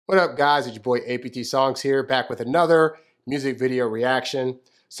What up, guys? It's your boy APT Songs here, back with another music video reaction.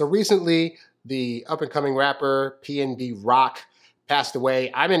 So recently, the up-and-coming rapper PnB Rock passed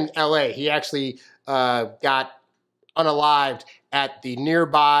away. I'm in LA. He actually got unalived at the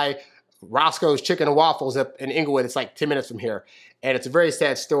nearby Roscoe's Chicken and Waffles up in Inglewood. It's like 10 minutes from here. And it's a very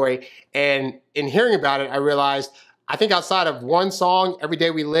sad story. And in hearing about it, I realized, I think outside of one song, Every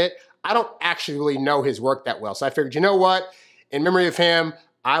Day We Lit, I don't actually really know his work that well. So I figured, you know what? In memory of him,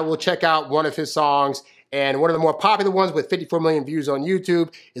 I will check out one of his songs. And one of the more popular ones with 54 million views on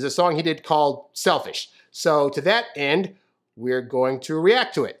YouTube is a song he did called Selfish. So to that end, we're going to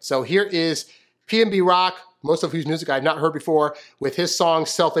react to it. So here is PnB Rock, most of whose music I've not heard before, with his song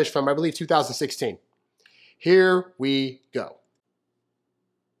Selfish from, I believe, 2016. Here we go.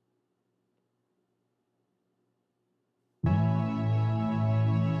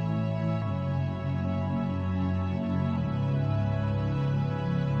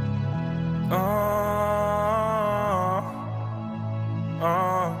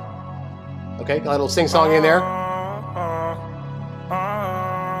 Okay, got a little sing-song in there. I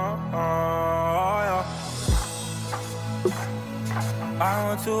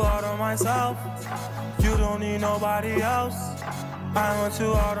want to order myself. You don't need nobody else. I want to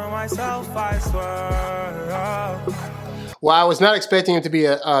order myself, I swear. Well, I was not expecting him to be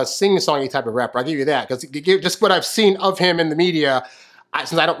a sing-songy type of rapper. I'll give you that. Because just what I've seen of him in the media,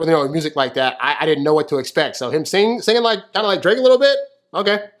 since I don't really know music like that, I didn't know what to expect. So him singing like kind of like Drake a little bit?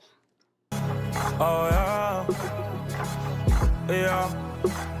 Okay. Oh yeah,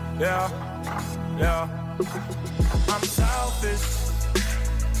 yeah. I'm selfish.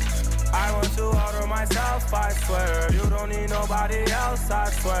 I want to order myself, I swear. You don't need nobody else, I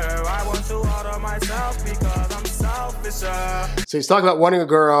swear. I want to order myself because I'm selfish. So he's talking about wanting a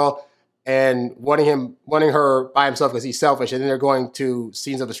girl and wanting her by himself because he's selfish, and then they're going to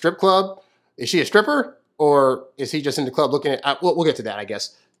scenes of a strip club. Is she a stripper, or is he just in the club looking at? We'll get to that, I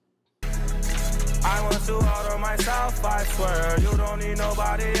guess. I want to order myself, I swear. You don't need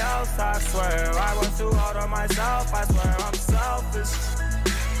nobody else, I swear. I want to order myself, I swear. I'm selfish.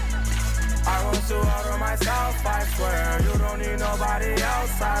 I want to order myself, I swear. You don't need nobody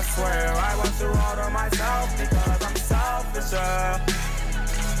else, I swear. I want to order myself because I'm selfish.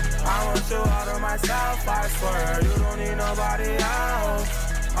 I want to order myself, I swear. You don't need nobody else.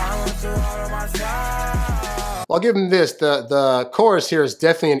 I want to order myself. Well, I'll give him this. The chorus here is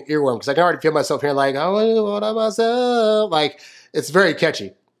definitely an earworm because I can already feel myself here like, I want to order myself. Like, it's very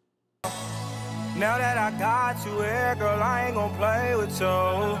catchy. Now that I got you here, girl, I ain't gonna play with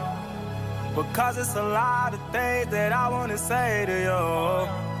you. Because it's a lot of things that I wanna say to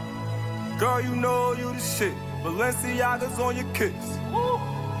you. Girl, you know you the shit. Balenciaga's on your kicks.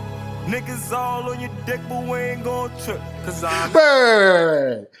 Niggas all on your dick, but we ain't gonna trip. Cause I'm...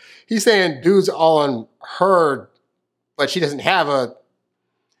 Wait. He's saying dudes all on her, but she doesn't have a...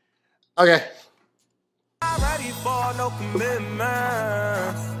 Okay. Not ready for no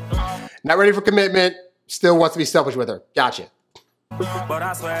commitment. Not ready for commitment. Still wants to be selfish with her. Gotcha. But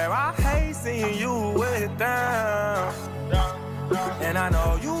I swear I hate seeing you with them. And I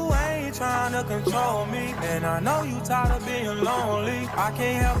know you ain't trying to control me. And I know you tired of being lonely. I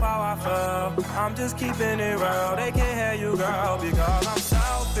can't help how I feel. I'm just keeping it real. They can't hear you, girl, because I'm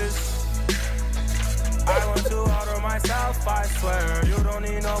selfish. I want to order myself, I swear. You don't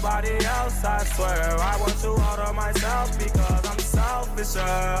need nobody else, I swear. I want to order myself because I'm selfish.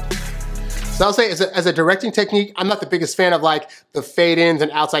 So I'll say, as a directing technique, I'm not the biggest fan of like the fade-ins and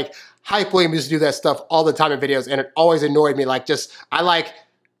outs. Like Hype Williams used to do that stuff all the time in videos, and it always annoyed me. Like I like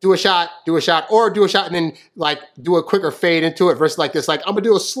do a shot, or do a shot and then like do a quicker fade into it versus like this. Like, I'm gonna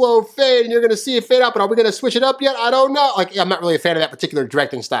do a slow fade and you're gonna see it fade out, but are we gonna switch it up yet? I don't know. Like, I'm not really a fan of that particular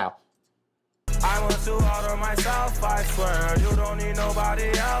directing style. I want to order myself, I swear. You don't need nobody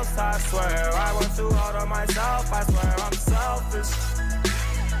else, I swear. I want to order myself, I swear. I'm selfish.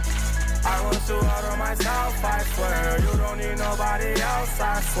 I want to order myself, I swear. You don't need nobody else,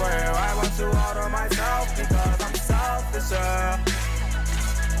 I swear. I want to order myself because I'm selfish.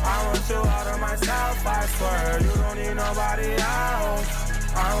 I want to order myself, I swear. You don't need nobody else.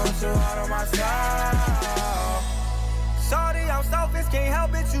 I want to order myself. Shorty, I'm selfish, can't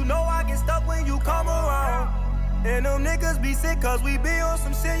help it. You know I get stuck when you come around. And them niggas be sick cause we be on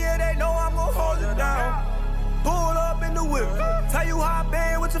some shit. Yeah, they know I'm gon' hold it down. Pull up in the whip, tell you how I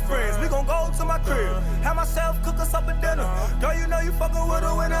been with your friends. We gon' go to my crib, have myself cook us up a dinner. Girl, you know you fucking with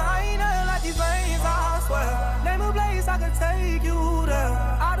a winner. I ain't nothing like these veins, I swear. Name a place I can take you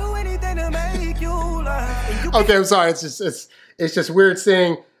there. I'll do anything to make you laugh. Okay, I'm sorry. It's just weird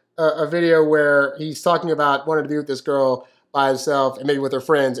seeing a video where he's talking about wanting to be with this girl, by himself and maybe with her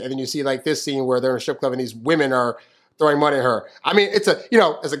friends, and then you see like this scene where they're in a strip club and these women are throwing money at her. I mean, it's a, you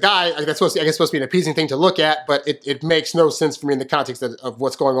know, as a guy, that's supposed to, I guess supposed to be an appeasing thing to look at, but it makes no sense for me in the context of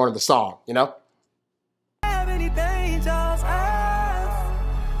what's going on in the song, you know?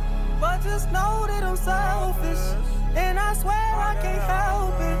 But just know that I'm selfish, and I swear I can't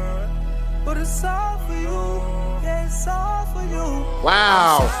help it. But it's all for you, yeah, it's all for you.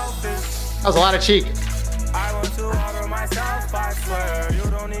 Wow, that was a lot of cheek. I want to order myself, I swear. You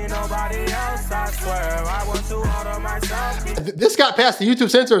don't need nobody else, I swear. I want to order myself. This got past the YouTube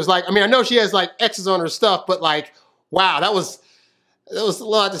censors. Like, I mean, I know she has like X's on her stuff, but like, wow, that was a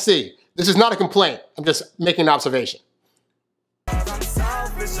lot to see. This is not a complaint. I'm just making an observation. I'm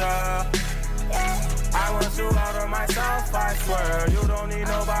selfish, I want to order myself, I swear. You don't need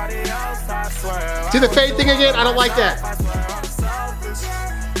nobody else, I swear. See the fade thing again? I don't like that.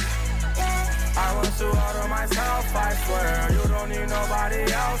 I want to order myself, I swear. You don't need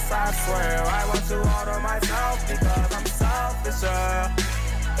nobody else, I swear. I want to order myself because I'm selfish.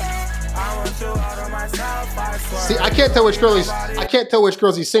 I want to order myself, I swear. See, I can't tell which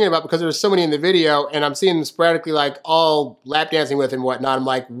girls he's singing about because there's so many in the video, and I'm seeing them sporadically like all lap dancing with and whatnot. I'm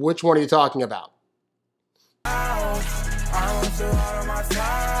like, which one are you talking about? I want to order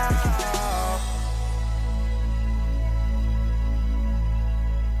myself.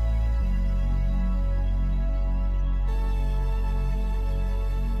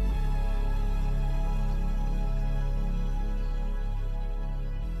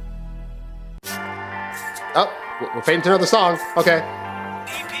 Oh, we're fading to another song. Okay.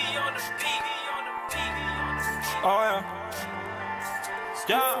 Oh yeah.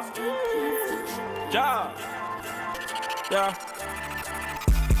 Yeah.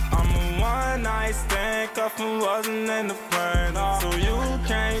 I'm a one-night stand, cuffin' wasn't in the plan. So you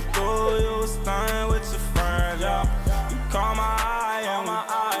came through, you was staying with your friend. Yeah. You caught my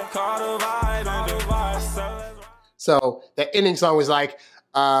eye, caught a vibe, and the vibe. So that ending song was like,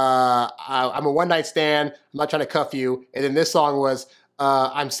 I'm a one-night stand, I'm not trying to cuff you. And then this song was,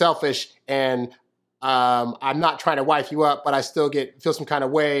 I'm selfish and I'm not trying to wife you up, but I still feel some kind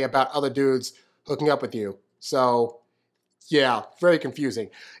of way about other dudes hooking up with you. So yeah, very confusing.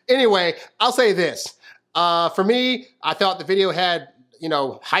 Anyway, I'll say this. For me, I thought the video had, you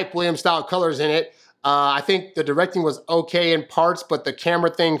know, Hype Williams style colors in it. I think the directing was okay in parts, but the camera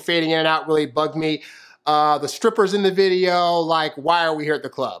thing fading in and out really bugged me. The strippers in the video, like, why are we here at the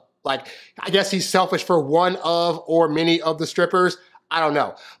club? Like, I guess he's selfish for one of or many of the strippers. I don't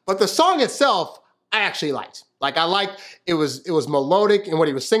know. But the song itself, I actually liked. Like, I liked, it was melodic in what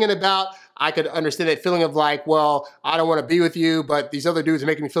he was singing about. I could understand that feeling of like, well, I don't want to be with you, but these other dudes are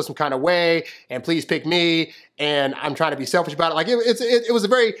making me feel some kind of way, and please pick me, and I'm trying to be selfish about it. Like, it was a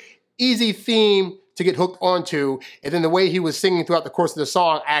very easy theme to get hooked onto, and then the way he was singing throughout the course of the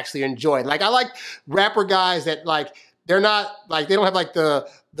song, I actually enjoyed. Like, I like rapper guys that like, they're not, like, they don't have like the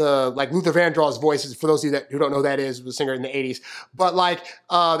like Luther Vandross's voices, for those of you who don't know who that is, was a singer in the 80s, but like,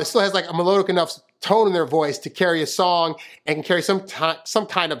 it still has like a melodic enough tone in their voice to carry a song and can carry some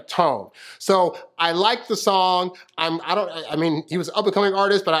kind of tone. So I like the song. I mean, he was an up-and-coming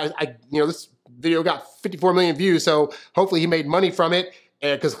artist, but you know, this video got 54 million views, so hopefully he made money from it,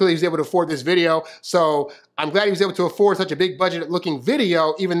 because clearly he was able to afford this video. So I'm glad he was able to afford such a big budget-looking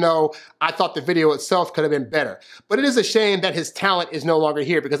video, even though I thought the video itself could have been better. But it is a shame that his talent is no longer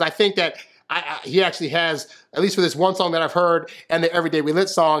here, because I think that he actually has, at least for this one song that I've heard, and the Everyday We Lit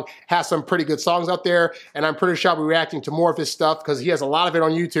song, has some pretty good songs out there, and I'm pretty sure I'll be reacting to more of his stuff because he has a lot of it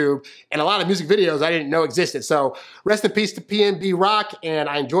on YouTube and a lot of music videos I didn't know existed. So rest in peace to PnB Rock, and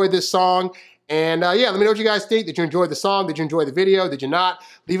I enjoyed this song. And yeah, let me know what you guys think. Did you enjoy the song? Did you enjoy the video? Did you not?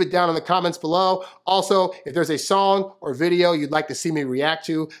 Leave it down in the comments below. Also, if there's a song or video you'd like to see me react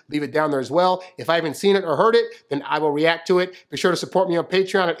to, leave it down there as well. If I haven't seen it or heard it, then I will react to it. Be sure to support me on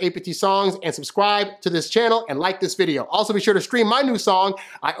Patreon at APT Songs and subscribe to this channel and like this video. Also, be sure to stream my new song,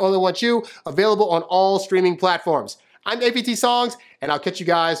 I Only Want You, available on all streaming platforms. I'm APT Songs, and I'll catch you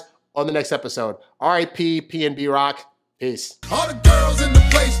guys on the next episode. RIP PnB Rock. Peace. All the girls in the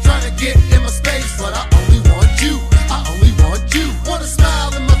place trying to get in my space, but I